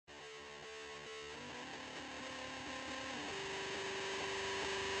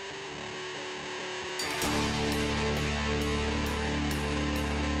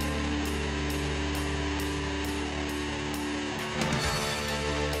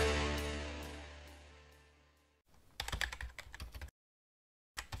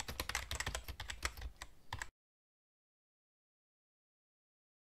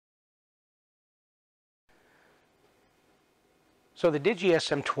So the Digi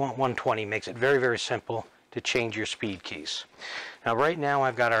SM120 makes it very, very simple to change your speed keys. Now right now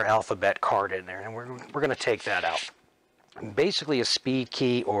I've got our alphabet card in there, and we're going to take that out. Basically a speed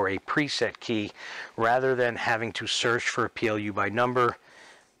key or a preset key, rather than having to search for a PLU by number,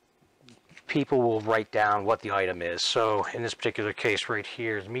 people will write down what the item is. So in this particular case right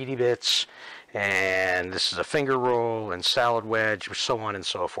here is meaty bits, and this is a finger roll and salad wedge, so on and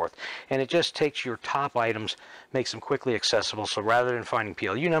so forth. And it just takes your top items, makes them quickly accessible. So rather than finding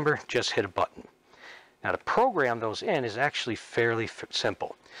PLU number, just hit a button. Now to program those in is actually fairly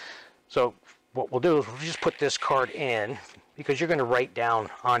simple. So what we'll do is we'll just put this card in, because you're going to write down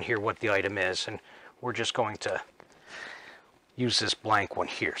on here what the item is, and we're just going to use this blank one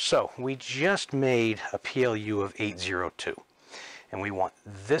here. So we just made a PLU of 802, and we want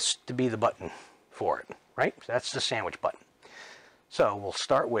this to be the button for it, right? That's the sandwich button. So we'll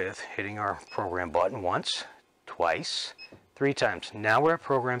start with hitting our program button once, twice, 3 times. Now we're at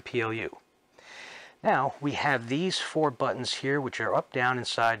program PLU. Now we have these 4 buttons here, which are up, down, and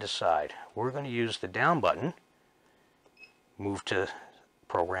side to side. We're going to use the down button, move to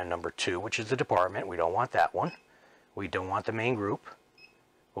program number 2, which is the department. We don't want that one. We don't want the main group,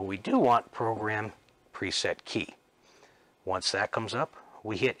 but we do want program preset key. Once that comes up,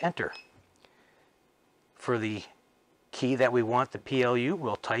 we hit enter. For the key that we want, the PLU,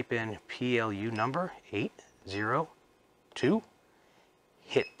 we'll type in PLU number 802,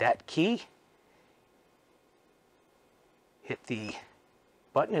 hit that key, hit the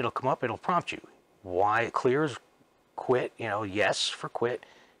button, it'll come up, it'll prompt you. Y clears, quit, yes for quit,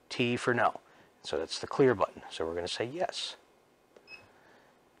 T for no. So that's the clear button. So we're going to say yes.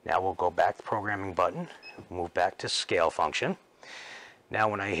 Now we'll go back to the programming button, move back to scale function. Now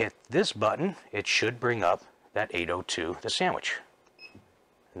when I hit this button, it should bring up that 802, the sandwich.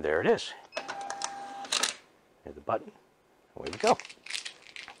 And there it is. Hit the button, away we go.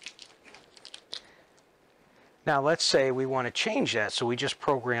 Now let's say we want to change that, so we just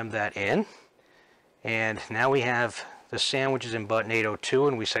program that in, and now we have the sandwiches in button 802,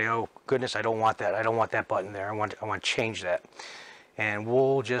 and we say, oh goodness, I don't want that. I don't want that button there. I want to change that. And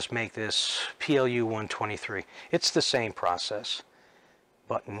we'll just make this PLU 123. It's the same process.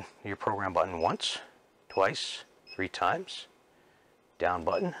 Button, your program button once, twice, 3 times. Down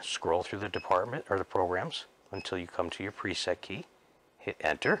button, scroll through the department or the programs until you come to your preset key. Hit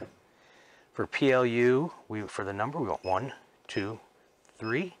enter. For PLU, for the number, we want 1, 2,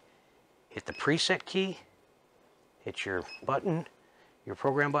 3. Hit the preset key. Hit your button, your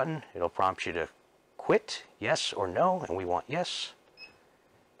program button. It'll prompt you to quit, yes or no, and we want yes.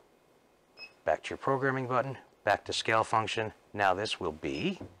 Back to your programming button, back to scale function. Now this will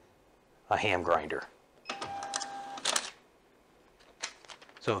be a ham grinder.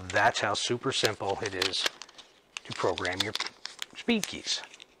 So that's how super simple it is to program your speed keys.